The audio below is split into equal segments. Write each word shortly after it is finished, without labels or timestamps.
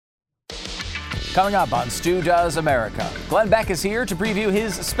Coming up on Stu Does America, Glenn Beck is here to preview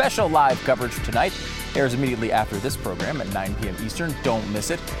his special live coverage tonight. Airs immediately after this program at 9 p.m. Eastern. Don't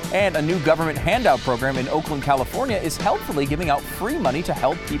miss it. And a new government handout program in Oakland, California is helpfully giving out free money to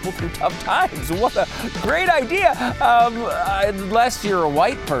help people through tough times. What a great idea. Unless you're a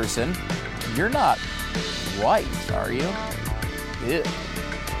white person. You're not white, are you? Ew.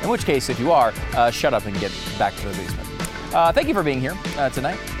 In which case, if you are, shut up and get back to the basement. Thank you for being here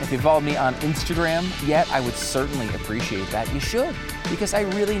tonight. If you followed me on Instagram yet, I would certainly appreciate that. You should, because I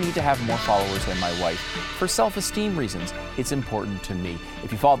really need to have more followers than my wife. For self-esteem reasons, it's important to me.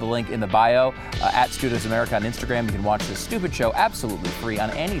 If you follow the link in the bio, at Stu Does America on Instagram, you can watch this stupid show absolutely free on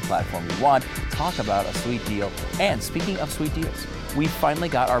any platform you want. Talk about a sweet deal. And speaking of sweet deals, we finally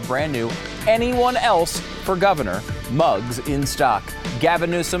got our brand new Anyone Else for Governor mugs in stock.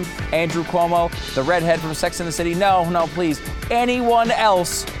 Gavin Newsom, Andrew Cuomo, the redhead from Sex and the City. No, please. Anyone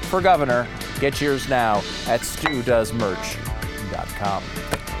Else for Governor. Get yours now at StuDoesMerch.com.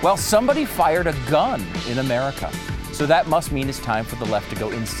 Well, somebody fired a gun in America. So that must mean it's time for the left to go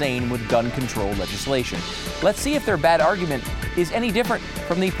insane with gun control legislation. Let's see if their bad argument is any different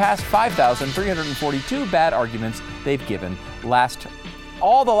from the past 5,342 bad arguments they've given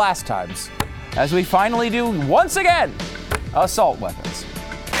all the last times, as we finally do once again assault weapons.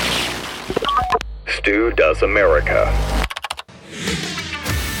 Stu Does America.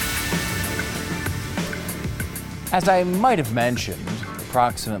 As I might have mentioned,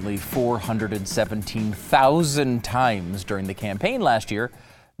 approximately 417,000 times during the campaign last year,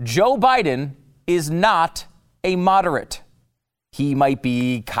 Joe Biden is not a moderate. He might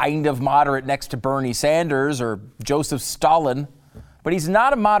be kind of moderate next to Bernie Sanders or Joseph Stalin, but he's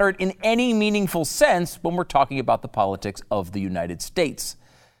not a moderate in any meaningful sense when we're talking about the politics of the United States.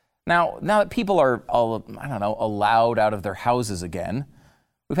 Now that people are allowed out of their houses again,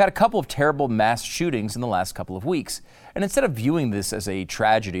 we've had a couple of terrible mass shootings in the last couple of weeks. And instead of viewing this as a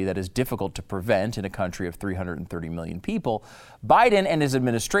tragedy that is difficult to prevent in a country of 330 million people, Biden and his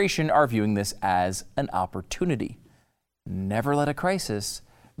administration are viewing this as an opportunity. Never let a crisis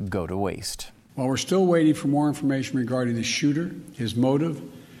go to waste. While we're still waiting for more information regarding the shooter, his motive,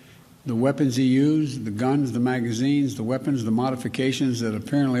 the weapons he used, the guns, the magazines, the weapons, the modifications that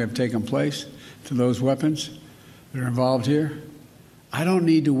apparently have taken place to those weapons that are involved here, I don't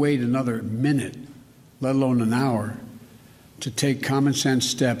need to wait another minute, let alone an hour, to take common sense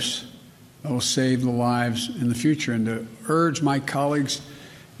steps that will save the lives in the future and to urge my colleagues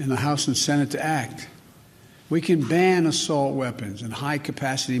in the House and Senate to act. We can ban assault weapons and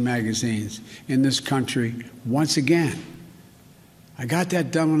high-capacity magazines in this country once again. I got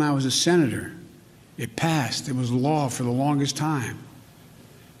that done when I was a senator. It passed. It was law for the longest time.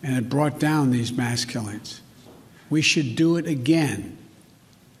 And it brought down these mass killings. We should do it again.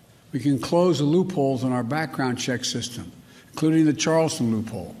 We can close the loopholes in our background check system, including the Charleston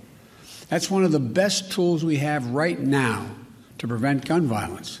loophole. That's one of the best tools we have right now to prevent gun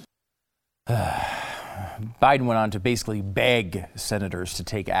violence. Biden went on to basically beg senators to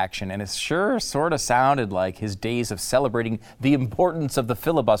take action, and it sure sort of sounded like his days of celebrating the importance of the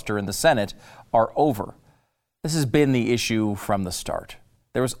filibuster in the Senate are over. This has been the issue from the start.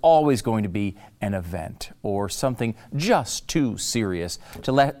 There was always going to be an event or something just too serious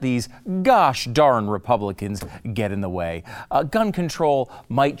to let these gosh darn Republicans get in the way. Gun control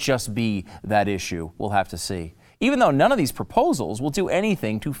might just be that issue. We'll have to see. Even though none of these proposals will do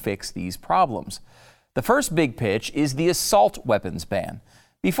anything to fix these problems. The first big pitch is the assault weapons ban.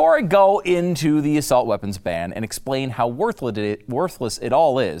 Before I go into the assault weapons ban and explain how worthless it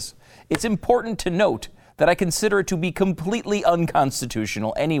all is, it's important to note that I consider it to be completely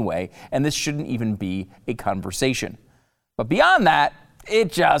unconstitutional anyway, and this shouldn't even be a conversation. But beyond that,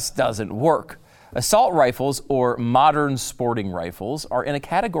 it just doesn't work. Assault rifles, or modern sporting rifles, are in a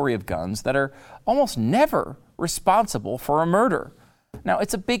category of guns that are almost never responsible for a murder. Now,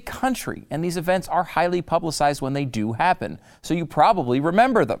 it's a big country, and these events are highly publicized when they do happen, so you probably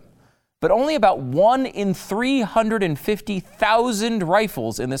remember them. But only about 1 in 350,000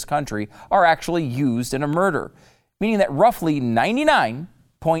 rifles in this country are actually used in a murder, meaning that roughly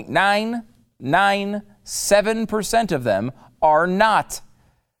 99.997% of them are not.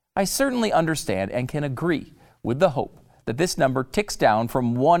 I certainly understand and can agree with the hope that this number ticks down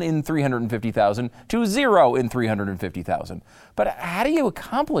from 1 in 350,000 to 0 in 350,000. But how do you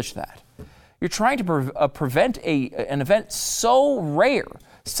accomplish that? You're trying to prevent an event so rare.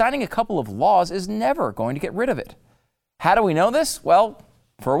 Signing a couple of laws is never going to get rid of it. How do we know this? Well,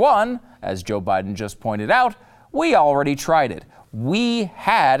 for one, as Joe Biden just pointed out, we already tried it. we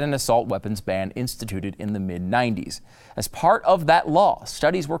had an assault weapons ban instituted in the mid-90s. As part of that law,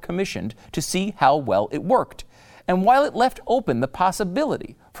 studies were commissioned to see how well it worked. And while it left open the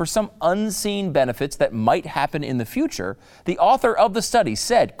possibility for some unseen benefits that might happen in the future, the author of the study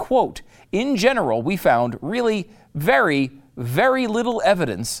said, quote, "In general, we found really very, very little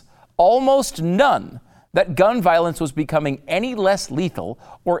evidence, almost none, that gun violence was becoming any less lethal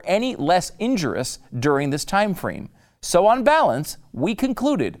or any less injurious during this time frame. So on balance, we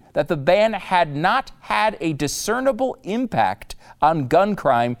concluded that the ban had not had a discernible impact on gun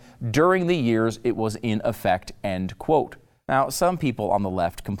crime during the years it was in effect," end quote. Now, some people on the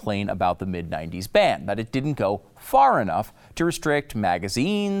left complain about the mid-90s ban, that it didn't go far enough to restrict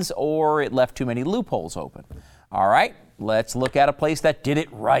magazines or it left too many loopholes open. All right, let's look at a place that did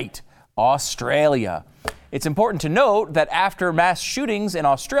it right, Australia. It's important to note that after mass shootings in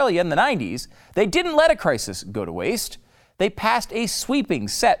Australia in the 90s, they didn't let a crisis go to waste. They passed a sweeping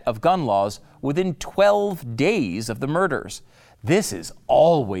set of gun laws within 12 days of the murders. This is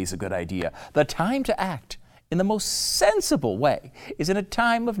always a good idea. The time to act in the most sensible way is in a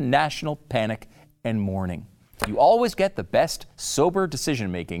time of national panic and mourning. You always get the best sober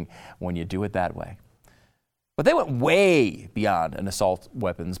decision-making when you do it that way. But they went way beyond an assault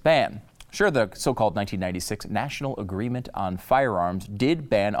weapons ban. Sure, the so-called 1996 National Agreement on Firearms did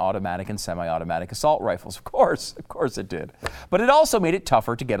ban automatic and semi-automatic assault rifles. Of course it did. But it also made it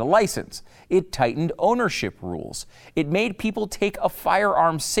tougher to get a license. It tightened ownership rules. It made people take a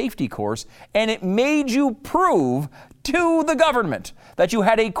firearms safety course, and it made you prove to the government that you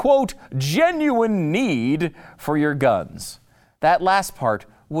had a, quote, genuine need for your guns. That last part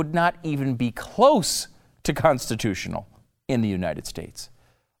would not even be close to constitutional in the United States.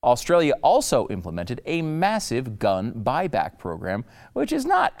 Australia also implemented a massive gun buyback program, which is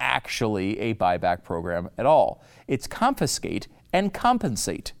not actually a buyback program at all. It's confiscate and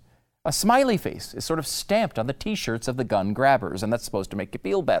compensate. A smiley face is sort of stamped on the t-shirts of the gun grabbers, and that's supposed to make you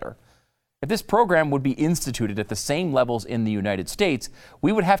feel better. If this program would be instituted at the same levels in the United States,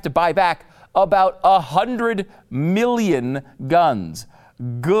 we would have to buy back about 100 million guns.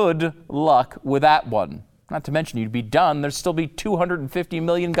 Good luck with that one. Not to mention, you'd be done. There'd still be 250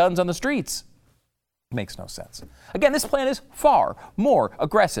 million guns on the streets. Makes no sense. Again, this plan is far more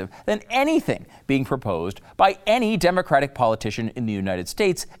aggressive than anything being proposed by any Democratic politician in the United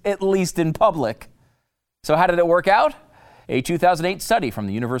States, at least in public. So how did it work out? A 2008 study from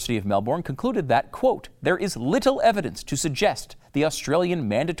the University of Melbourne concluded that, quote, there is little evidence to suggest the Australian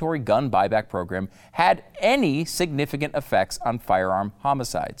mandatory gun buyback program had any significant effects on firearm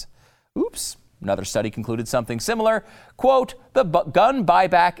homicides. Oops. Another study concluded something similar. Quote, the gun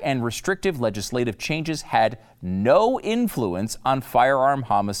buyback and restrictive legislative changes had no influence on firearm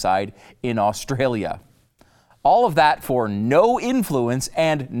homicide in Australia. All of that for no influence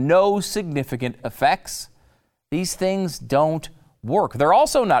and no significant effects. These things don't work. They're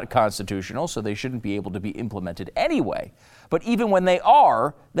also not constitutional, so they shouldn't be able to be implemented anyway. But even when they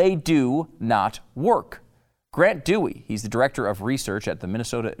are, they do not work. Grant Dewey, he's the director of research at the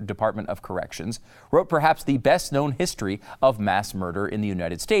Minnesota Department of Corrections, wrote perhaps the best-known history of mass murder in the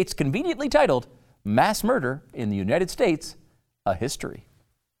United States, conveniently titled Mass Murder in the United States, A History.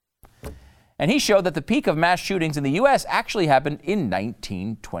 And he showed that the peak of mass shootings in the U.S. actually happened in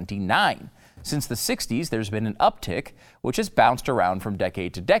 1929. Since the 60s, there's been an uptick, which has bounced around from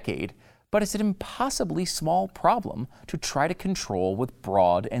decade to decade, but it's an impossibly small problem to try to control with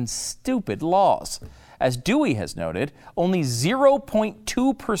broad and stupid laws. As Dewey has noted, only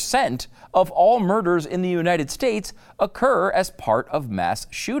 0.2% of all murders in the United States occur as part of mass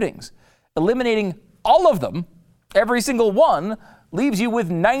shootings. Eliminating all of them, every single one, leaves you with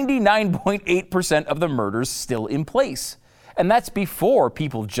 99.8% of the murders still in place. And that's before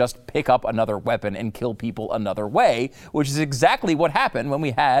people just pick up another weapon and kill people another way, which is exactly what happened when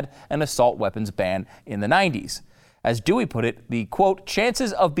we had an assault weapons ban in the 90s. As Dewey put it, the, quote,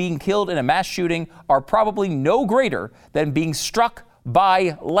 chances of being killed in a mass shooting are probably no greater than being struck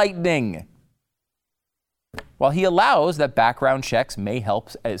by lightning. While he allows that background checks may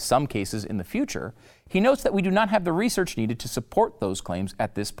help in some cases in the future, he notes that we do not have the research needed to support those claims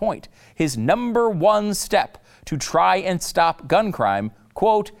at this point. His number one step to try and stop gun crime,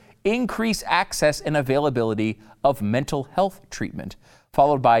 quote, increase access and availability of mental health treatment,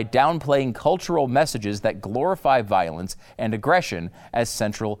 followed by downplaying cultural messages that glorify violence and aggression as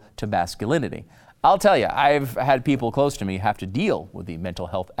central to masculinity. I'll tell you, I've had people close to me have to deal with the mental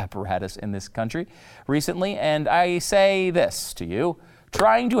health apparatus in this country recently, and I say this to you,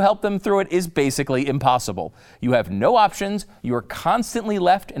 Trying to help them through it is basically impossible. You have no options, you are constantly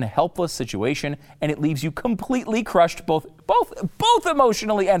left in a helpless situation, and it leaves you completely crushed both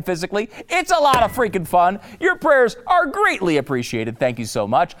emotionally and physically. It's a lot of freaking fun. Your prayers are greatly appreciated. Thank you so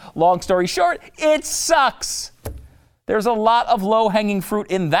much. Long story short, it sucks. There's a lot of low-hanging fruit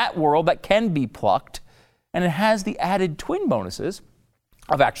in that world that can be plucked, and it has the added twin bonuses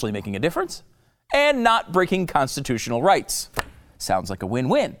of actually making a difference and not breaking constitutional rights. Sounds like a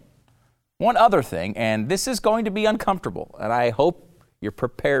win-win. One other thing, and this is going to be uncomfortable, and I hope you're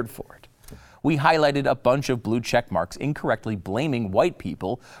prepared for it. We highlighted a bunch of blue check marks incorrectly blaming white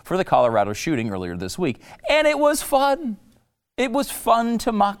people for the Colorado shooting earlier this week, and it was fun. It was fun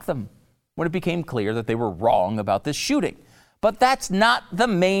to mock them when it became clear that they were wrong about this shooting. But that's not the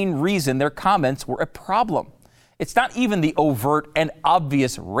main reason their comments were a problem. It's not even the overt and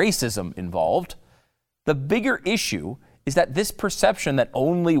obvious racism involved. The bigger issue is that this perception that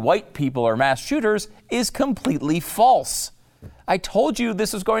only white people are mass shooters is completely false. I told you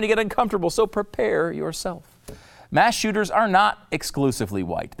this was going to get uncomfortable, so prepare yourself. Mass shooters are not exclusively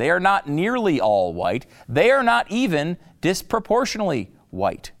white. They are not nearly all white. They are not even disproportionately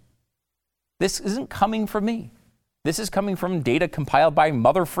white. This isn't coming from me. This is coming from data compiled by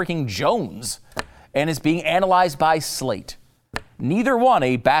Mother freaking Jones and is being analyzed by Slate. Neither one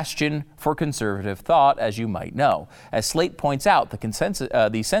a bastion for conservative thought, as you might know. As Slate points out,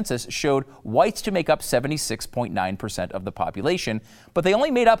 the census showed whites to make up 76.9% of the population, but they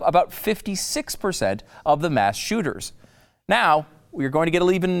only made up about 56% of the mass shooters. Now, we're going to get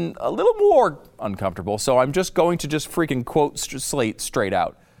even a little more uncomfortable, so I'm just going to freaking quote Slate straight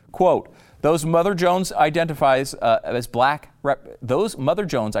out. Quote, Those Mother Jones identifies as black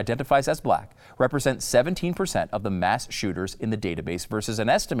represent 17% of the mass shooters in the database versus an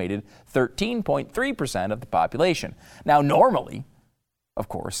estimated 13.3% of the population. Now, normally, of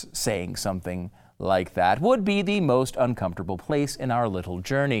course, saying something like that would be the most uncomfortable place in our little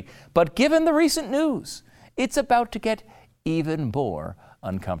journey. But given the recent news, it's about to get even more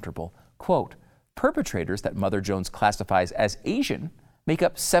uncomfortable. Quote, perpetrators that Mother Jones classifies as Asian make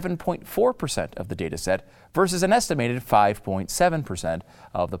up 7.4% of the data set versus an estimated 5.7%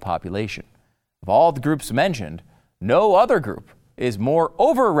 of the population. Of all the groups mentioned, no other group is more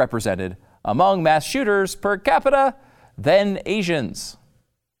overrepresented among mass shooters per capita than Asians.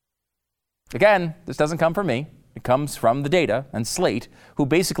 Again, this doesn't come from me. It comes from the data and Slate, who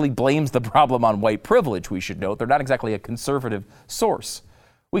basically blames the problem on white privilege, we should note. They're not exactly a conservative source.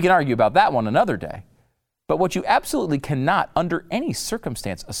 We can argue about that one another day. But what you absolutely cannot, under any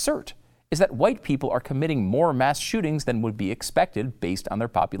circumstance, assert is that white people are committing more mass shootings than would be expected based on their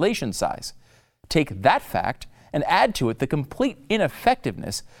population size. Take that fact and add to it the complete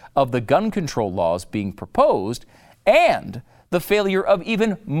ineffectiveness of the gun control laws being proposed and the failure of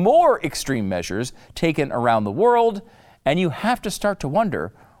even more extreme measures taken around the world, and you have to start to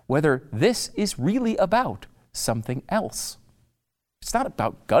wonder whether this is really about something else. It's not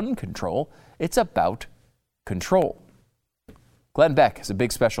about gun control, it's about control. Glenn Beck has a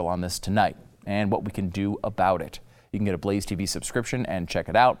big special on this tonight and what we can do about it. You can get a Blaze TV subscription and check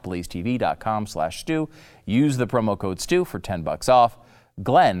it out, blazetv.com/Stu. Use the promo code Stu for $10 off.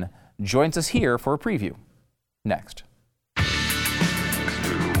 Glenn joins us here for a preview. Next.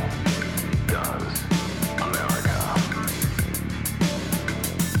 Stu does America.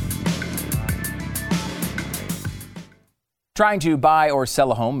 Trying to buy or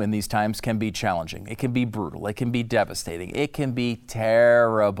sell a home in these times can be challenging. It can be brutal. It can be devastating. It can be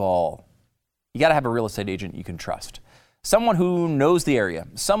terrible. You got to have a real estate agent you can trust. Someone who knows the area.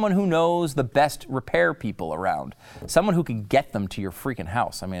 Someone who knows the best repair people around. Someone who can get them to your freaking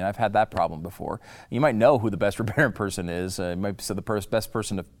house. I mean, I've had that problem before. You might know who the best repair person is. You might be the best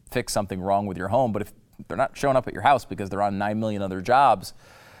person to fix something wrong with your home. But if they're not showing up at your house because they're on 9 million other jobs,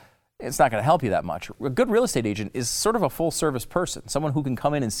 it's not going to help you that much. A good real estate agent is sort of a full-service person, someone who can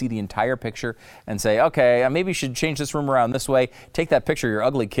come in and see the entire picture and say, okay, maybe you should change this room around this way. Take that picture of your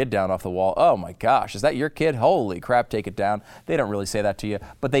ugly kid down off the wall. Oh, my gosh, is that your kid? Holy crap, take it down. They don't really say that to you,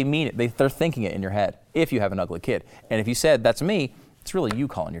 but they mean it. They're thinking it in your head if you have an ugly kid. And if you said, that's me, it's really you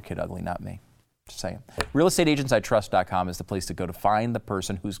calling your kid ugly, not me. Just saying. RealestateAgentsITrust.com is the place to go to find the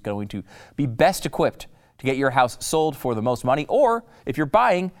person who's going to be best equipped to get your house sold for the most money, or if you're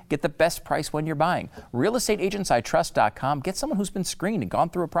buying, get the best price when you're buying. RealestateAgentsITrust.com. Get someone who's been screened and gone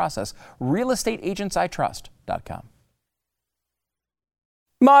through a process. RealestateAgentsITrust.com.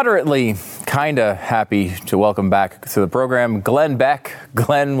 Moderately kind of happy to welcome back to the program Glenn Beck.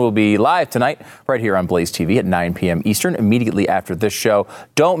 Glenn will be live tonight right here on Blaze TV at 9 p.m. Eastern, immediately after this show.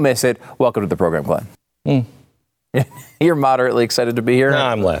 Don't miss it. Welcome to the program, Glenn. You're moderately excited to be here? No,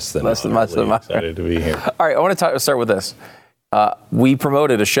 I'm less than excited to be here. All right, I want to start with this. We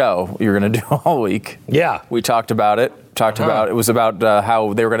promoted a show you're going to do all week. Yeah. We talked about it. It was about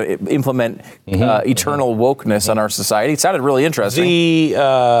how they were going to implement eternal wokeness on our society. It sounded really interesting.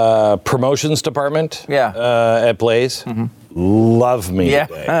 The promotions department at Blaze love me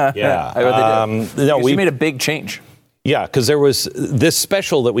today. Yeah. I bet they did. We made a big change. Yeah, because there was this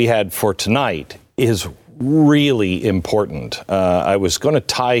special that we had for tonight is really important. I was going to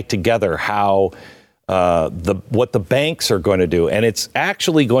tie together how what the banks are going to do, and it's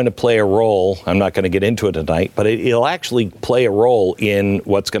actually going to play a role. I'm not going to get into it tonight, but it'll actually play a role in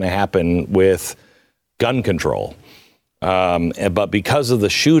what's going to happen with gun control. But because of the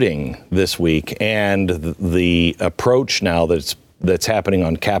shooting this week and the approach now that's happening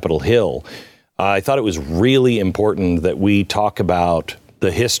on Capitol Hill, I thought it was really important that we talk about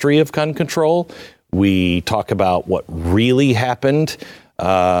the history of gun control. We talk about what really happened.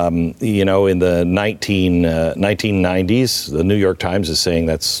 In the 1990s, the New York Times is saying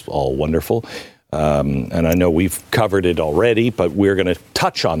that's all wonderful. And I know we've covered it already, but we're going to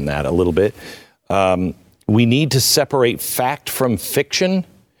touch on that a little bit. We need to separate fact from fiction.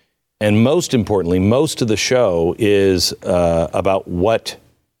 And most importantly, most of the show is about what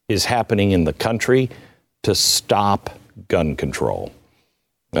is happening in the country to stop gun control.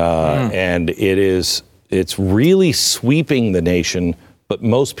 And it's really sweeping the nation, but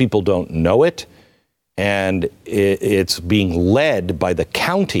most people don't know it. And it's being led by the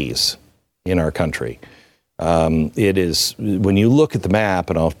counties in our country. It is, when you look at the map,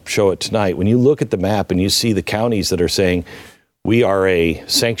 and I'll show it tonight, when you look at the map and you see the counties that are saying, we are a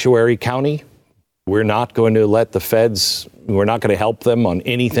sanctuary county, we're not going to let the feds, we're not going to help them on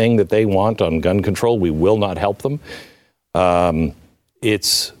anything that they want on gun control, we will not help them.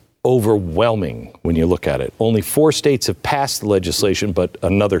 It's overwhelming when you look at it. Only 4 states have passed the legislation, but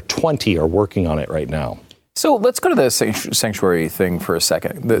another 20 are working on it right now. So let's go to the sanctuary thing for a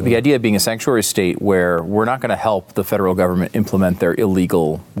second. The idea of being a sanctuary state where we're not going to help the federal government implement their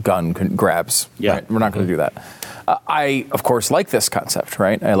illegal gun grabs. Yeah. Right? We're not going to do that. I, of course, like this concept,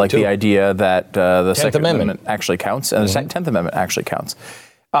 right? I like the idea that the Second Amendment actually counts and the 10th Amendment actually counts.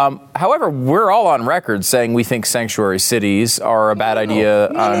 However, we're all on record saying we think sanctuary cities are a bad idea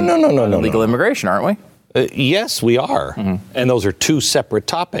on illegal immigration, aren't we? Yes, we are. And those are 2 separate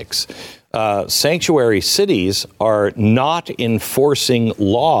topics. Sanctuary cities are not enforcing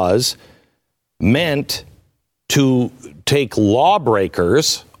laws meant to take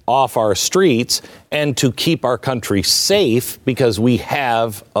lawbreakers off our streets and to keep our country safe because we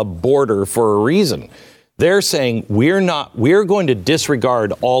have a border for a reason. They're saying we're going to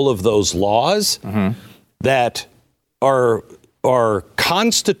disregard all of those laws that are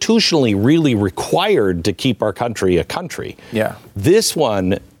constitutionally really required to keep our country a country. Yeah. This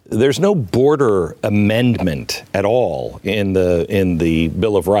one, there's no border amendment at all in the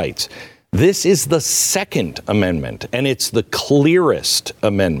Bill of Rights. This is the Second Amendment, and it's the clearest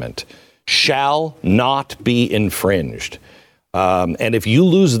amendment. Shall not be infringed. And if you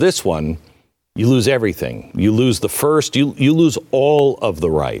lose this one, you lose everything. You lose the first. You lose all of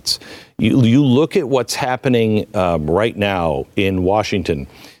the rights. You look at what's happening right now in Washington.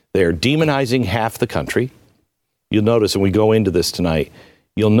 They're demonizing half the country. You'll notice, and we go into this tonight,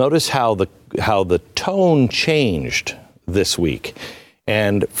 you'll notice how the tone changed this week.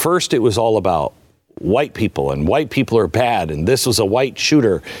 And first it was all about white people, and white people are bad, and this was a white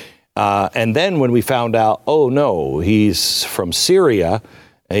shooter. And then when we found out, oh no, he's from Syria,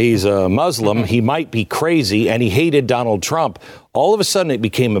 he's a Muslim, he might be crazy, and he hated Donald Trump, all of a sudden it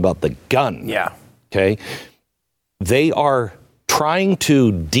became about the gun. Yeah. Okay? They are trying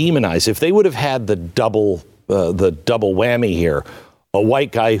to demonize. If they would have had the double whammy here, a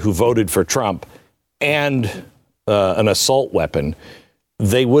white guy who voted for Trump and an assault weapon,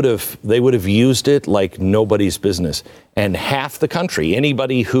 they would have used it like nobody's business. And half the country,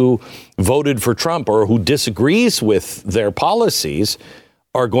 anybody who voted for Trump or who disagrees with their policies,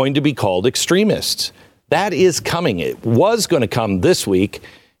 are going to be called extremists. That is coming. It was going to come this week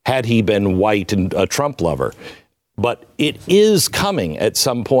had he been white and a Trump lover. But it is coming at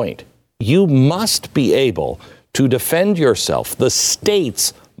some point. You must be able to defend yourself. The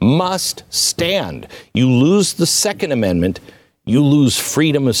states must stand. You lose the Second Amendment, you lose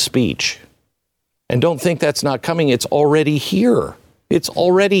freedom of speech. And don't think that's not coming. It's already here. It's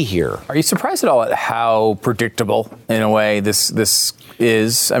already here. Are you surprised at all at how predictable, in a way, this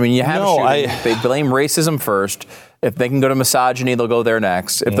is? I mean, you have they blame racism first. If they can go to misogyny, they'll go there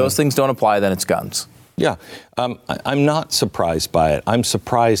next. If those things don't apply, then it's guns. Yeah. I'm not surprised by it. I'm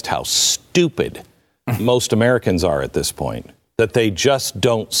surprised how stupid most Americans are at this point, that they just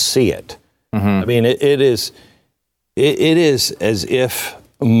don't see it. I mean, it is as if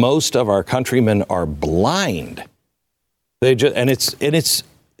most of our countrymen are blind. They just, and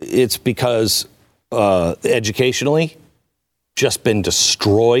it's because educationally just been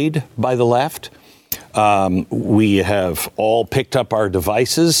destroyed by the left. We have all picked up our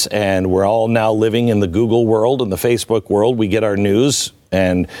devices and we're all now living in the Google world and the Facebook world. We get our news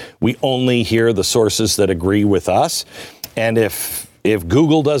and we only hear the sources that agree with us. And if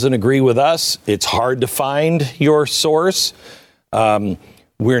Google doesn't agree with us, it's hard to find your source.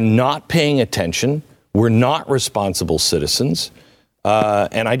 We're not paying attention. We're not responsible citizens.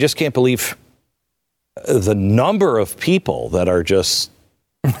 And I just can't believe the number of people that are just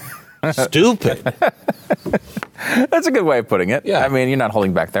stupid. That's a good way of putting it. Yeah. I mean, you're not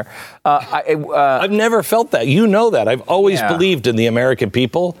holding back there. I've never felt that. You know that. I've always believed in the American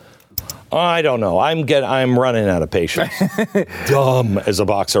people. I don't know. I'm running out of patience. Dumb as a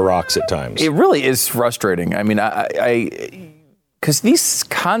box of rocks at times. It really is frustrating. I mean, because these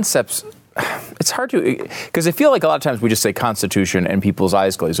concepts, it's hard to, because I feel like a lot of times we just say Constitution and people's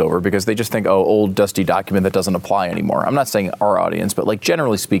eyes glaze over because they just think, oh, old dusty document that doesn't apply anymore. I'm not saying our audience, but like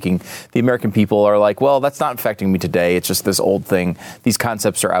generally speaking, the American people are like, well, that's not affecting me today. It's just this old thing. These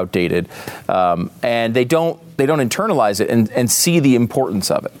concepts are outdated, and they don't internalize it and see the importance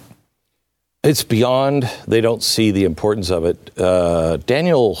of it. It's beyond, they don't see the importance of it.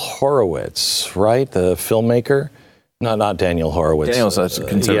 Daniel Horowitz, right? The filmmaker? No, not Daniel Horowitz. Daniel's a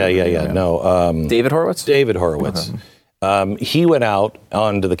conservative. Yeah. No. David Horowitz? David Horowitz. Okay. He went out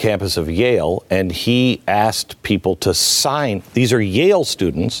onto the campus of Yale and he asked people to sign. These are Yale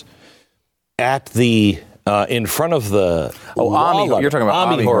students at the, in front of the. You're talking about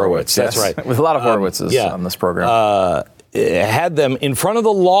Ami Horowitz. That's yes. right. With a lot of Horowitzes on this program. Had them in front of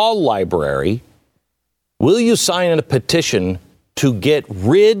the law library. Will you sign a petition to get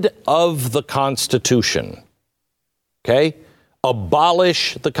rid of the Constitution? Okay?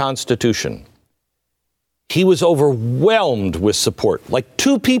 Abolish the Constitution. He was overwhelmed with support. Like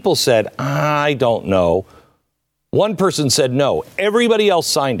 2 people said, I don't know. 1 person said no. Everybody else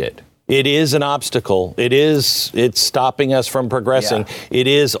signed it. It is an obstacle. It's stopping us from progressing. Yeah. It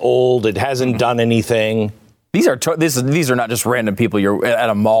is old. It hasn't done anything. These are not just random people you're at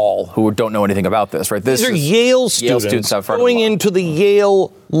a mall who don't know anything about this, right? These are Yale students going into the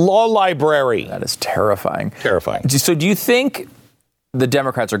Yale Law Library. That is terrifying. Terrifying. So do you think the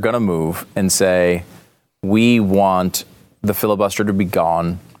Democrats are going to move and say, we want the filibuster to be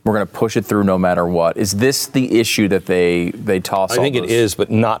gone, we're going to push it through no matter what? Is this the issue that they toss? I think it is,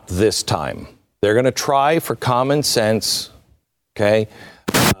 but not this time. They're going to try for common sense, okay?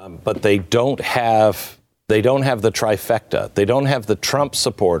 But they don't have the trifecta. They don't have the Trump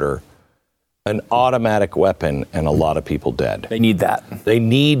supporter, an automatic weapon, and a lot of people dead. They need that. They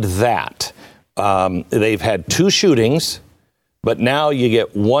need that. They've had 2 shootings, but now you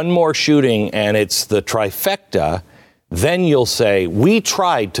get 1 more shooting, and it's the trifecta. Then you'll say, we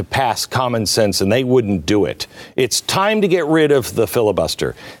tried to pass common sense, and they wouldn't do it. It's time to get rid of the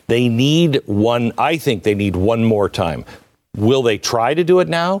filibuster. They need one. I think they need 1 more time. Will they try to do it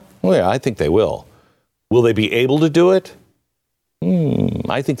now? Well, yeah, I think they will. Will they be able to do it?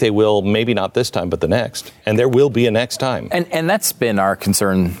 I think they will, maybe not this time, but the next. And there will be a next time. And that's been our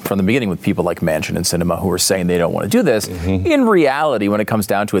concern from the beginning with people like Manchin and Sinema who are saying they don't want to do this. In reality, when it comes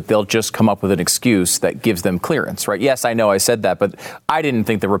down to it, they'll just come up with an excuse that gives them clearance, right? Yes, I know I said that, but I didn't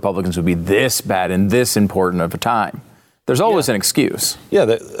think the Republicans would be this bad and this important of a time. There's always an excuse. Yeah,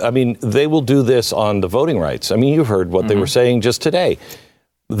 they will do this on the voting rights. I mean, you heard what they were saying just today.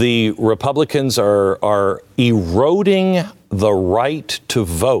 The Republicans are eroding the right to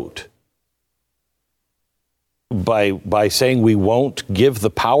vote by saying we won't give the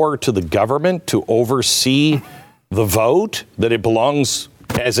power to the government to oversee the vote, that it belongs,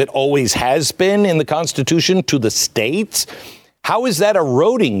 as it always has been in the Constitution, to the states. How is that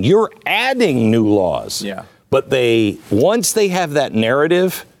eroding? You're adding new laws. Yeah. But once they have that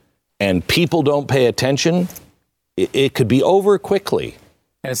narrative and people don't pay attention, it could be over quickly.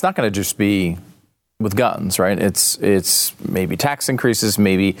 And it's not going to just be with guns, right? It's maybe tax increases,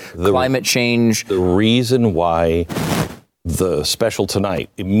 maybe climate change. The reason why the special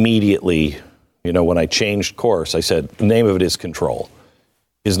tonight immediately, when I changed course, I said the name of it is Control,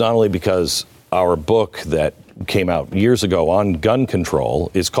 is not only because our book that came out years ago on gun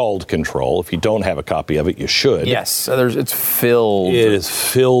control is called Control. If you don't have a copy of it, you should. Yes, it's filled. It is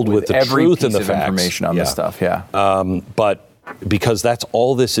filled with the truth and the facts. Information on this stuff. Yeah. But because that's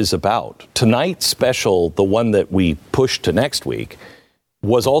all this is about. Tonight's special, the one that we push to next week,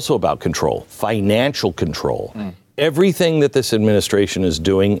 was also about control, financial control. Everything that this administration is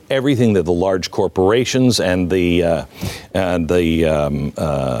doing, everything that the large corporations and the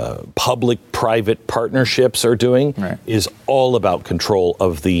public-private partnerships are doing is all about control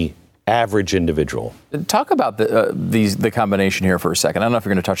of the average individual. Talk about the combination here for a second. I don't know if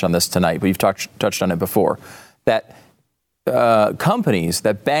you're going to touch on this tonight, but you've touched on it before. That companies,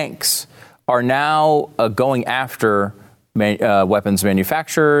 that banks are now going after weapons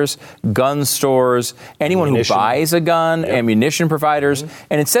manufacturers, gun stores, anyone Ammunition. who buys a gun, ammunition providers.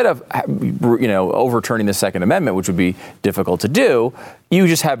 And instead of, overturning the Second Amendment, which would be difficult to do, you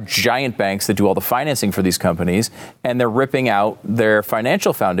just have giant banks that do all the financing for these companies, and they're ripping out their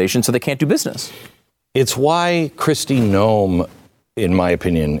financial foundation so they can't do business. It's why Kristi Noem, in my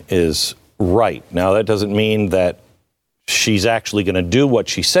opinion, is right. Now, that doesn't mean that she's actually going to do what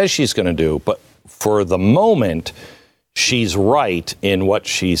she says she's going to do, but for the moment, she's right in what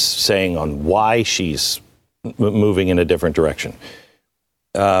she's saying on why she's moving in a different direction.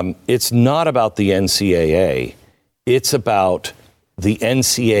 It's not about the NCAA. It's about the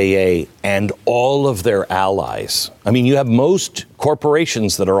NCAA and all of their allies. I mean, you have most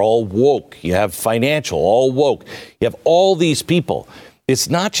corporations that are all woke. You have financial, all woke. You have all these people. It's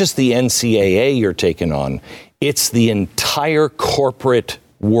not just the NCAA you're taking on. It's the entire corporate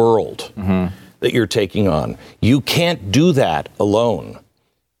world that you're taking on. You can't do that alone.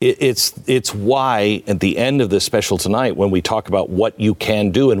 It's why at the end of this special tonight, when we talk about what you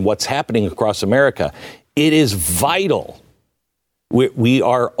can do and what's happening across America, it is vital. We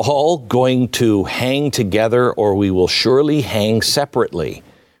are all going to hang together, or we will surely hang separately.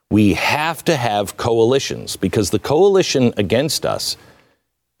 We have to have coalitions, because the coalition against us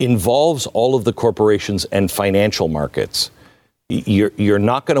involves all of the corporations and financial markets. You're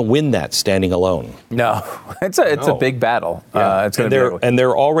not going to win that standing alone. No, it's a big battle. It's going to be. And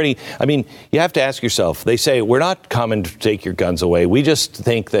they're already. I mean, you have to ask yourself. They say we're not coming to take your guns away. We just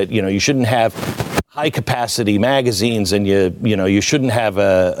think that you shouldn't have high capacity magazines, and you shouldn't have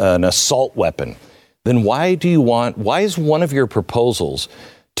an assault weapon. Then why is one of your proposals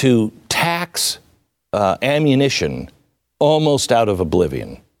to tax ammunition almost out of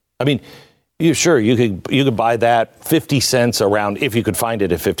oblivion? I mean. You could buy that 50 cents a round, if you could find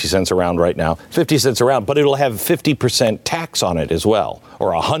it at 50 cents a round right now, 50 cents a round, but it'll have 50% tax on it as well,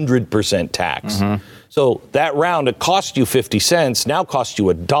 or 100% tax. So that round, it cost you 50 cents, now costs you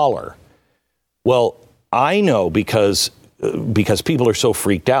 $1. Well, I know because people are so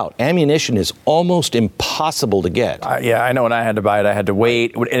freaked out, ammunition is almost impossible to get. I know when I had to buy it, I had to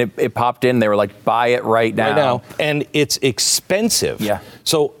wait, and it popped in, they were like, buy it right now. Right now, and it's expensive. Yeah.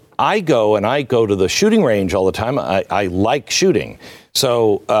 So I go to the shooting range all the time. I like shooting.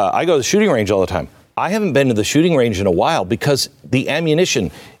 So I go to the shooting range all the time. I haven't been to the shooting range in a while because the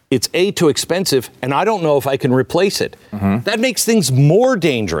ammunition, it's too expensive, and I don't know if I can replace it. That makes things more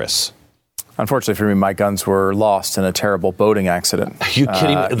dangerous. Unfortunately for me, my guns were lost in a terrible boating accident. Are you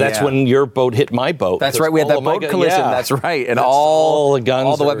kidding me? That's when your boat hit my boat. That's right. We had that boat collision. Yeah. That's right. And all the guns,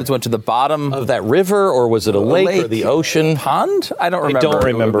 all the weapons went to the bottom of that river, or was it a lake or the ocean? Pond? I don't remember. I don't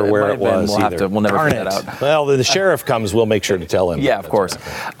remember where it was either. We'll never figure that out. Well, the sheriff comes. We'll make sure to tell him. Yeah, of course.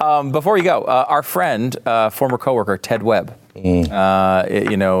 Before you go, our friend, former coworker Ted Webb,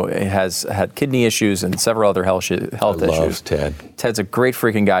 has had kidney issues and several other health issues. Love Ted. Ted's a great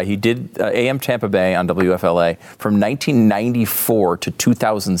freaking guy. He did AM Tampa Bay on WFLA from 1994 to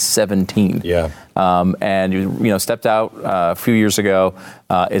 2017. Yeah. And stepped out a few years ago.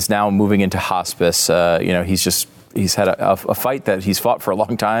 Is now moving into hospice. He's had a fight that he's fought for a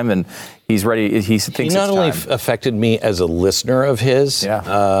long time, and he's ready. He thinks he not only affected me as a listener of his.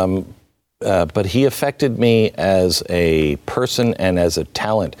 Yeah. But he affected me as a person and as a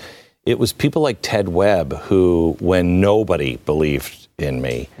talent. It was people like Ted Webb who, when nobody believed in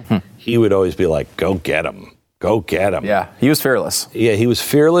me, he would always be like, go get him. Go get him. Yeah, he was fearless. Yeah, he was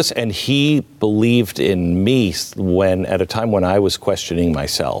fearless, and he believed in me at a time when I was questioning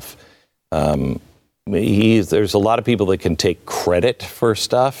myself. There's a lot of people that can take credit for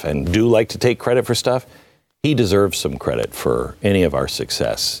stuff and do like to take credit for stuff. He deserves some credit for any of our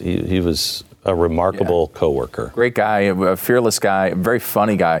success. He was a remarkable coworker. Great guy, a fearless guy, a very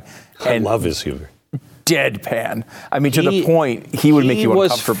funny guy. I love his humor. Deadpan. I mean, to the point, he would make you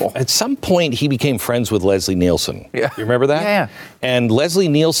uncomfortable. At some point, he became friends with Leslie Nielsen. Yeah. You remember that? Yeah. And Leslie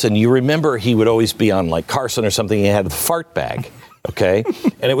Nielsen, you remember he would always be on like Carson or something. He had the fart bag, okay?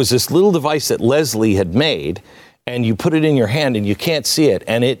 And it was this little device that Leslie had made, and you put it in your hand and you can't see it,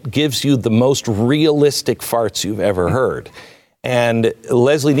 and it gives you the most realistic farts you've ever heard. And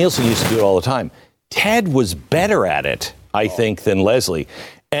Leslie Nielsen used to do it all the time. Ted was better at it I think, than Leslie.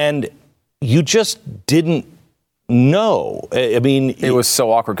 And you just didn't know. I mean, it was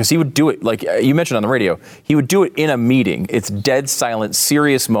so awkward because he would do it, like you mentioned on the radio, he would do it in a meeting. It's dead silent,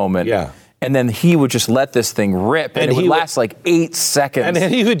 serious moment. Yeah. And then he would just let this thing rip, and it would last like 8 seconds. And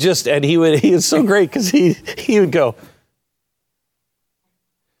then he was so great because he would go,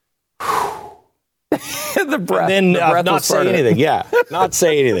 the breath. And then the breath not say anything. Yeah, not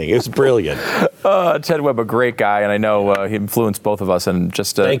say anything. It was brilliant. Ted Webb, a great guy, and I know he influenced both of us. And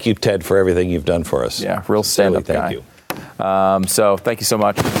just thank you, Ted, for everything you've done for us. Yeah, real stand-up guy. Thank you. So thank you so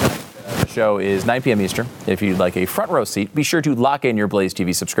much. The show is 9 p.m. Eastern. If you'd like a front row seat, be sure to lock in your Blaze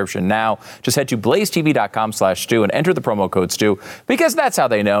TV subscription now. Just head to blazetv.com/Stu and enter the promo code Stu, because that's how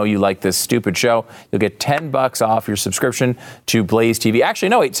they know you like this stupid show. You'll get $10 off your subscription to Blaze TV. Actually,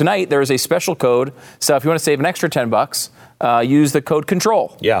 no, wait. Tonight there is a special code. So if you want to save an extra $10, use the code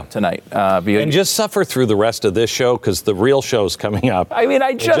CONTROL. Yeah. Tonight. And just suffer through the rest of this show because the real show's coming up. I mean,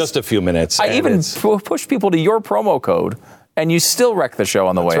 in just a few minutes. I even push people to your promo code, and you still wreck the show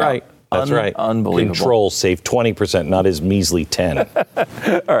on the way out. That's right. Unbelievable. Control save 20%, not his measly 10. All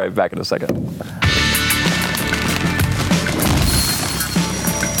right, back in a second.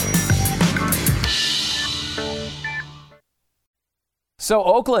 So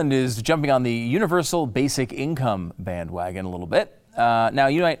Oakland is jumping on the universal basic income bandwagon a little bit. Now,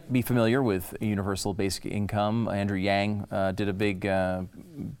 you might be familiar with universal basic income. Andrew Yang did a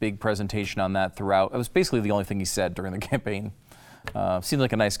big presentation on that throughout. It was basically the only thing he said during the campaign. Seemed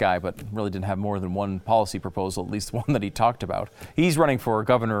like a nice guy, but really didn't have more than one policy proposal, at least one that he talked about. He's running for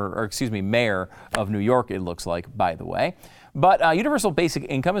mayor of New York, it looks like, by the way. But universal basic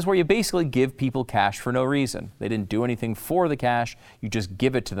income is where you basically give people cash for no reason. They didn't do anything for the cash. You just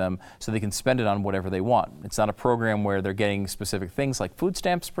give it to them so they can spend it on whatever they want. It's not a program where they're getting specific things like food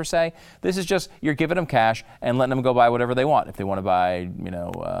stamps per se. This is just you're giving them cash and letting them go buy whatever they want. If they want to buy,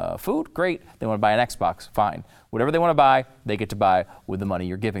 food, great. They want to buy an Xbox, fine. Whatever they want to buy, they get to buy with the money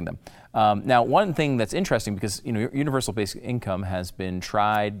you're giving them. Now, one thing that's interesting, because universal basic income has been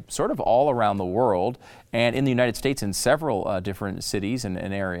tried sort of all around the world and in the United States in several different cities and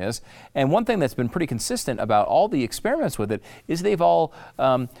areas. And one thing that's been pretty consistent about all the experiments with it is they've all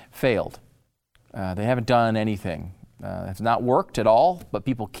failed. They haven't done anything. It's not worked at all, but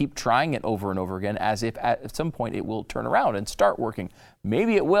people keep trying it over and over again as if at some point it will turn around and start working.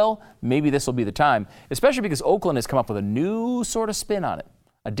 Maybe it will. Maybe this will be the time, especially because Oakland has come up with a new sort of spin on it,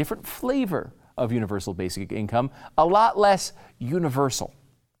 a different flavor of universal basic income, a lot less universal.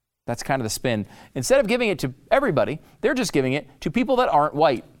 That's kind of the spin. Instead of giving it to everybody, they're just giving it to people that aren't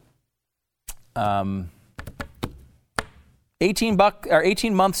white. 18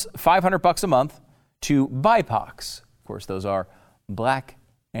 months, $500 a month to BIPOCs. Of course, those are black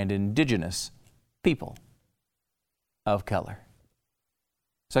and indigenous people of color.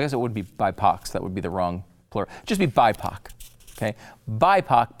 So I guess it wouldn't be BIPOCs. That would be the wrong plural. Just be BIPOC. Okay?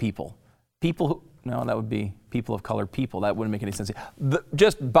 BIPOC people. People who, no, that would be people of color people. That wouldn't make any sense.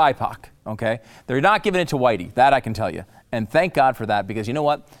 Just BIPOC. Okay? They're not giving it to whitey. That I can tell you. And thank God for that, because you know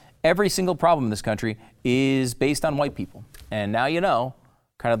what? Every single problem in this country is based on white people. And now you know.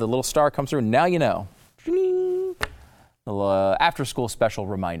 Kind of the little star comes through. Now you know. Little after-school special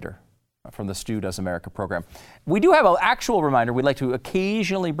reminder from the Stu Does America program. We do have an actual reminder we'd like to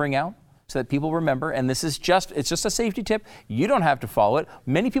occasionally bring out so that people remember, and it's just a safety tip. You don't have to follow it.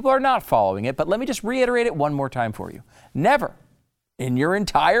 Many people are not following it, but let me just reiterate it one more time for you. Never in your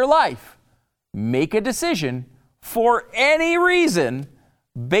entire life make a decision for any reason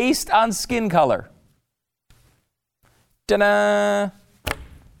based on skin color. Ta-da!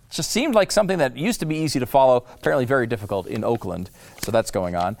 Just seemed like something that used to be easy to follow, apparently very difficult in Oakland. So that's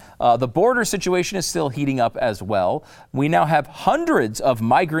going on. The border situation is still heating up as well. We now have hundreds of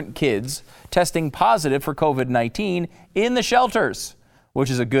migrant kids testing positive for COVID-19 in the shelters, which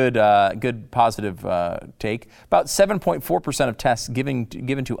is a good positive take. About 7.4% of tests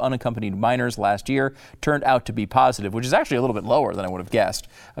given to unaccompanied minors last year turned out to be positive, which is actually a little bit lower than I would have guessed,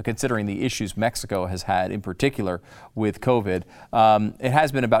 considering the issues Mexico has had in particular with COVID. It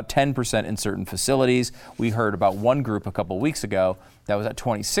has been about 10% in certain facilities. We heard about one group a couple weeks ago that was at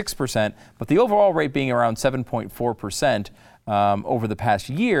 26%, but the overall rate being around 7.4% over the past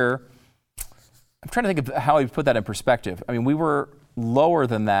year. I'm trying to think of how I put that in perspective. I mean, we were lower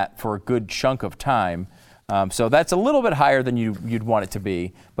than that for a good chunk of time. So that's a little bit higher than you'd want it to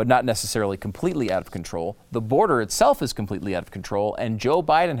be, but not necessarily completely out of control. The border itself is completely out of control, and Joe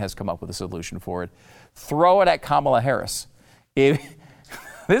Biden has come up with a solution for it. Throw it at Kamala Harris.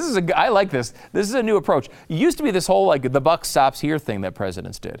 I like this. This is a new approach. It used to be this whole like the buck stops here thing that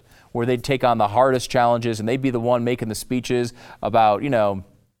presidents did, where they'd take on the hardest challenges and they'd be the one making the speeches about,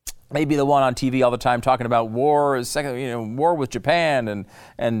 they'd be the one on TV all the time talking about war with Japan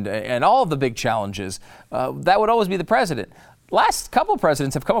and all of the big challenges. That would always be the president. Last couple of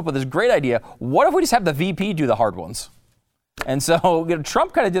presidents have come up with this great idea. What if we just have the VP do the hard ones? And so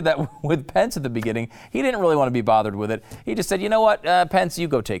Trump kind of did that with Pence at the beginning. He didn't really want to be bothered with it. He just said, you know what, Pence, you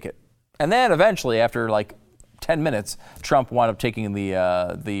go take it. And then eventually, after like 10 minutes, Trump wound up taking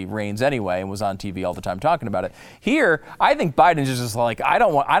the reins anyway and was on TV all the time talking about it. Here, I think Biden's just like, I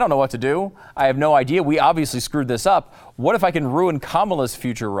don't know what to do. I have no idea. We obviously screwed this up. What if I can ruin Kamala's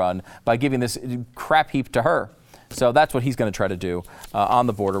future run by giving this crap heap to her? So that's what he's going to try to do on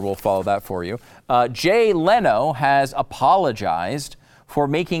the border. We'll follow that for you. Jay Leno has apologized for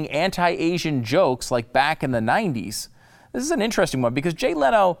making anti-Asian jokes like back in the 90s. This is an interesting one because Jay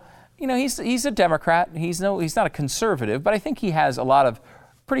Leno, he's a Democrat. He's not a conservative, but I think he has a lot of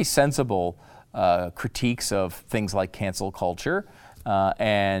pretty sensible critiques of things like cancel culture.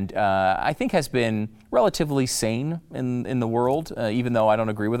 And I think has been relatively sane in the world, even though I don't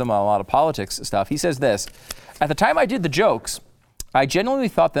agree with him on a lot of politics stuff. He says this: at the time I did the jokes, I genuinely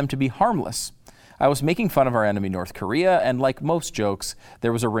thought them to be harmless. I was making fun of our enemy North Korea, and like most jokes,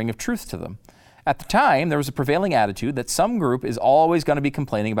 there was a ring of truth to them. At the time, there was a prevailing attitude that some group is always going to be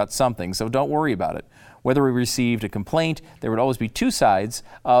complaining about something, so don't worry about it. Whether we received a complaint, there would always be two sides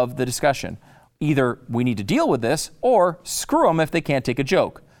of the discussion. Either we need to deal with this, or screw them if they can't take a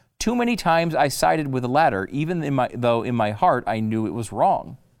joke. Too many times I sided with the latter, even though in my heart I knew it was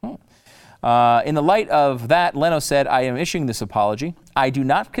wrong. In the light of that, Leno said, I am issuing this apology. I do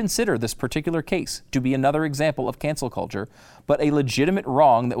not consider this particular case to be another example of cancel culture, but a legitimate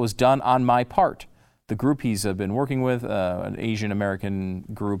wrong that was done on my part. The group he's been working with, an Asian American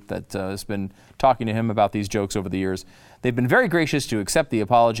group that has been talking to him about these jokes over the years, they've been very gracious to accept the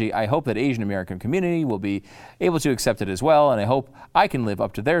apology. I hope that Asian American community will be able to accept it as well, and I hope I can live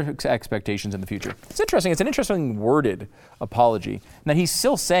up to their expectations in the future. It's interesting. It's an interesting worded apology. Now, he's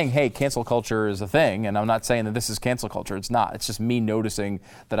still saying, hey, cancel culture is a thing, and I'm not saying that this is cancel culture. It's not. It's just me noticing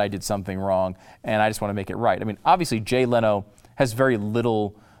that I did something wrong, and I just want to make it right. I mean, obviously, Jay Leno has very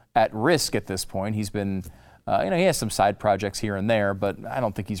little at risk at this point. He's been, he has some side projects here and there, but I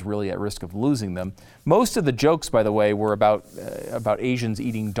don't think he's really at risk of losing them. Most of the jokes, by the way, were about Asians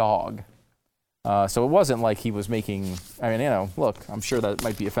eating dog. So it wasn't like he was making, look, I'm sure that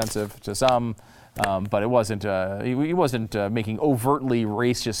might be offensive to some, but it wasn't, he wasn't making overtly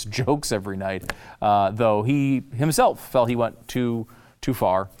racist jokes every night, though he himself felt he went too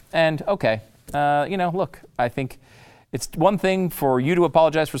far. And okay, look, I think it's one thing for you to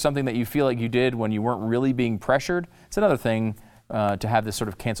apologize for something that you feel like you did when you weren't really being pressured. It's another thing to have this sort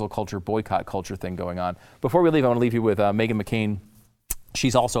of cancel culture, boycott culture thing going on. Before we leave, I want to leave you with Meghan McCain.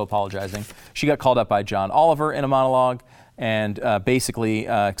 She's also apologizing. She got called up by John Oliver in a monologue and basically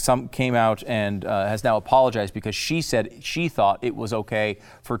some came out and has now apologized because she said she thought it was okay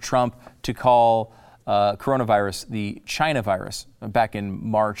for Trump to call coronavirus the China virus back in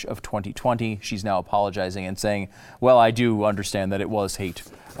March of 2020. She's now apologizing and saying, well, I do understand that it was hate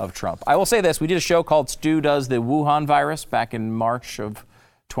of Trump. I will say this. We did a show called Stu Does the Wuhan Virus back in March of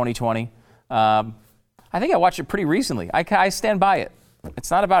 2020. I think I watched it pretty recently. I stand by it.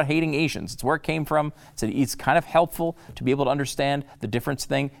 It's not about hating Asians. It's where it came from. It's kind of helpful to be able to understand the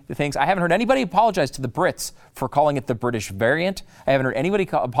things. I haven't heard anybody apologize to the Brits for calling it the British variant. I haven't heard anybody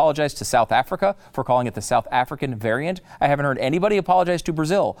apologize to South Africa for calling it the South African variant. I haven't heard anybody apologize to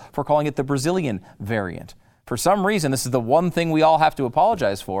Brazil for calling it the Brazilian variant. For some reason, this is the one thing we all have to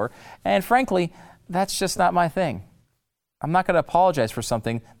apologize for. And frankly, that's just not my thing. I'm not going to apologize for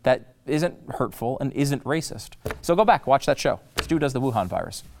something that isn't hurtful and isn't racist. So go back, watch that show. Stu Does the Wuhan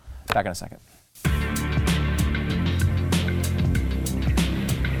Virus. Back in a second.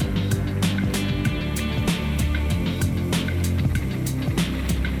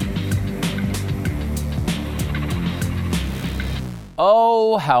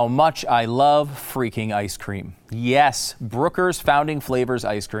 Oh, how much I love freaking ice cream. Yes, Brooker's Founding Flavors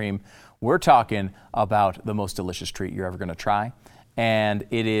ice cream. We're talking about the most delicious treat you're ever going to try. And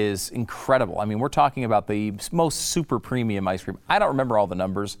it is incredible. I mean, we're talking about the most super premium ice cream. I don't remember all the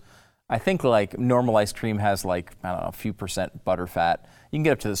numbers. I think like normal ice cream has like, I don't know, a few percent butter fat. You can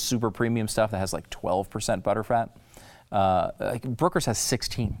get up to the super premium stuff that has like 12% butter fat. Like Brooker's has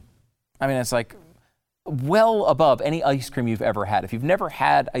 16. I mean, it's like well above any ice cream you've ever had. If you've never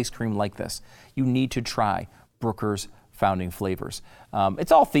had ice cream like this, you need to try Brooker's founding flavors.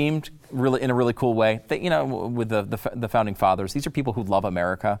 It's all themed really in a really cool way. With the founding fathers, these are people who love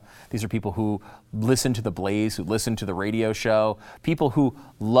America. These are people who listen to The Blaze, who listen to the radio show, people who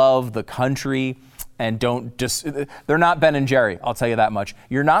love the country and they're not Ben and Jerry, I'll tell you that much.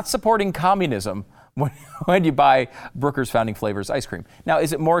 You're not supporting communism when you buy Brooker's Founding Flavors ice cream. Now,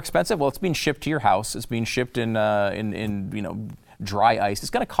 is it more expensive? Well, it's being shipped to your house. It's being shipped in dry ice. It's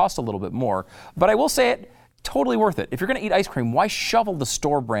going to cost a little bit more, but I will say it. Totally worth it. If you're going to eat ice cream, why shovel the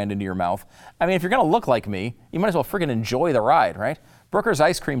store brand into your mouth? I mean, if you're going to look like me, you might as well friggin' enjoy the ride, right?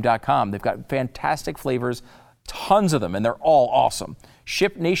 BrookersIceCream.com. They've got fantastic flavors, tons of them, and they're all awesome.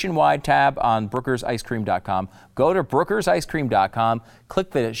 Ship nationwide tab on BrookersIceCream.com. Go to BrookersIceCream.com,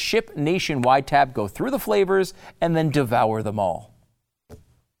 click the Ship Nationwide tab, go through the flavors, and then devour them all.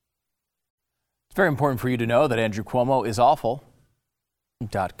 It's very important for you to know that Andrew Cuomo is awful.com.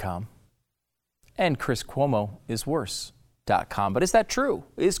 And Chris Cuomo is worse.com. But is that true?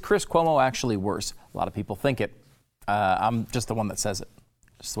 Is Chris Cuomo actually worse? A lot of people think it. I'm just the one that says it.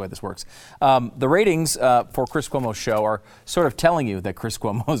 Just the way this works. The ratings for Chris Cuomo's show are sort of telling you that Chris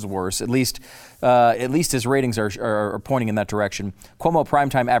Cuomo is worse. At least his ratings are pointing in that direction. Cuomo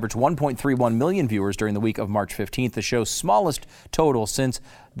Primetime averaged 1.31 million viewers during the week of March 15th, the show's smallest total since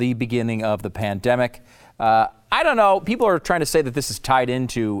the beginning of the pandemic. I don't know. People are trying to say that this is tied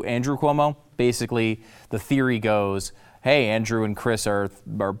into Andrew Cuomo. Basically, the theory goes, hey, Andrew and Chris are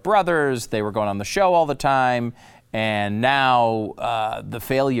brothers. They were going on the show all the time. And now the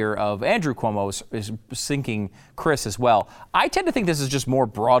failure of Andrew Cuomo is sinking Chris as well. I tend to think this is just more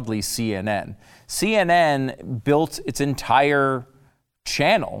broadly CNN. CNN built its entire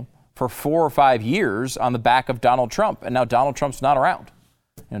channel for 4 or 5 years on the back of Donald Trump. And now Donald Trump's not around.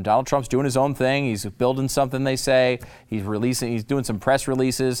 Donald Trump's doing his own thing. He's building something, they say. He's doing some press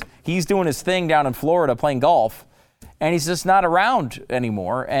releases. He's doing his thing down in Florida playing golf. And he's just not around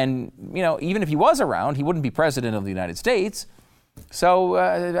anymore. And, even if he was around, he wouldn't be president of the United States. So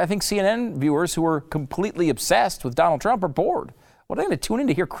I think CNN viewers who are completely obsessed with Donald Trump are bored. What, are they going to tune in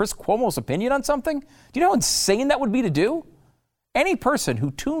to hear Chris Cuomo's opinion on something? Do you know how insane that would be to do? Any person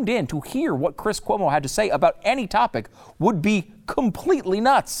who tuned in to hear what Chris Cuomo had to say about any topic would be completely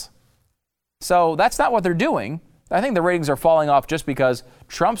nuts. So that's not what they're doing. I think the ratings are falling off just because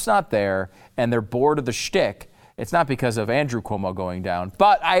Trump's not there and they're bored of the shtick. It's not because of Andrew Cuomo going down.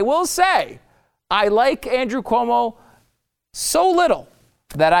 But I will say, I like Andrew Cuomo so little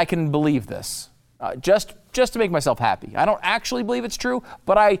that I can believe this. Just to make myself happy. I don't actually believe it's true,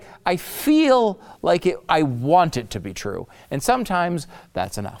 but I feel like I want it to be true. And sometimes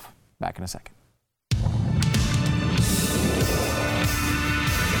that's enough. Back in a second.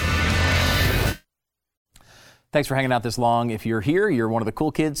 Thanks for hanging out this long. If you're here, you're one of the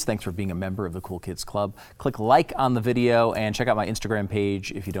cool kids. Thanks for being a member of the Cool Kids Club. Click like on the video and check out my Instagram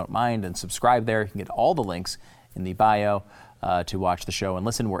page if you don't mind, and subscribe there. You can get all the links in the bio to watch the show and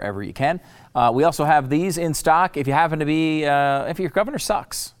listen wherever you can. We also have these in stock. If you happen to be, if your governor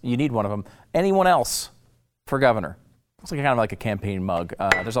sucks, you need one of them. Anyone else for governor? It's kind of like a campaign mug.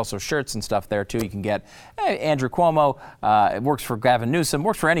 There's also shirts and stuff there, too. You can get Andrew Cuomo. It works for Gavin Newsom.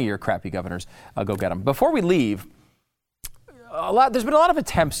 Works for any of your crappy governors. Go get them. Before we leave, there's been a lot of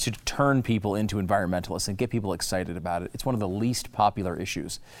attempts to turn people into environmentalists and get people excited about it. It's one of the least popular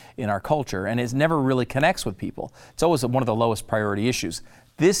issues in our culture, and it never really connects with people. It's always one of the lowest priority issues.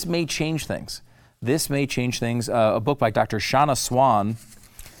 This may change things. A book by Dr. Shauna Swan.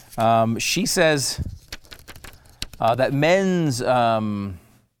 She says that men's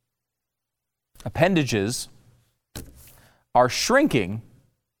appendages are shrinking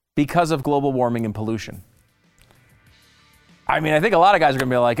because of global warming and pollution. I mean, I think a lot of guys are going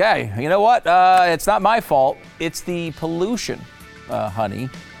to be like, hey, you know what? It's not my fault. It's the pollution, honey.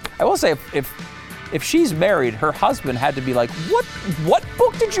 I will say, if she's married, her husband had to be like, what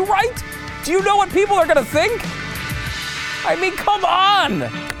book did you write? Do you know what people are going to think? I mean, come on.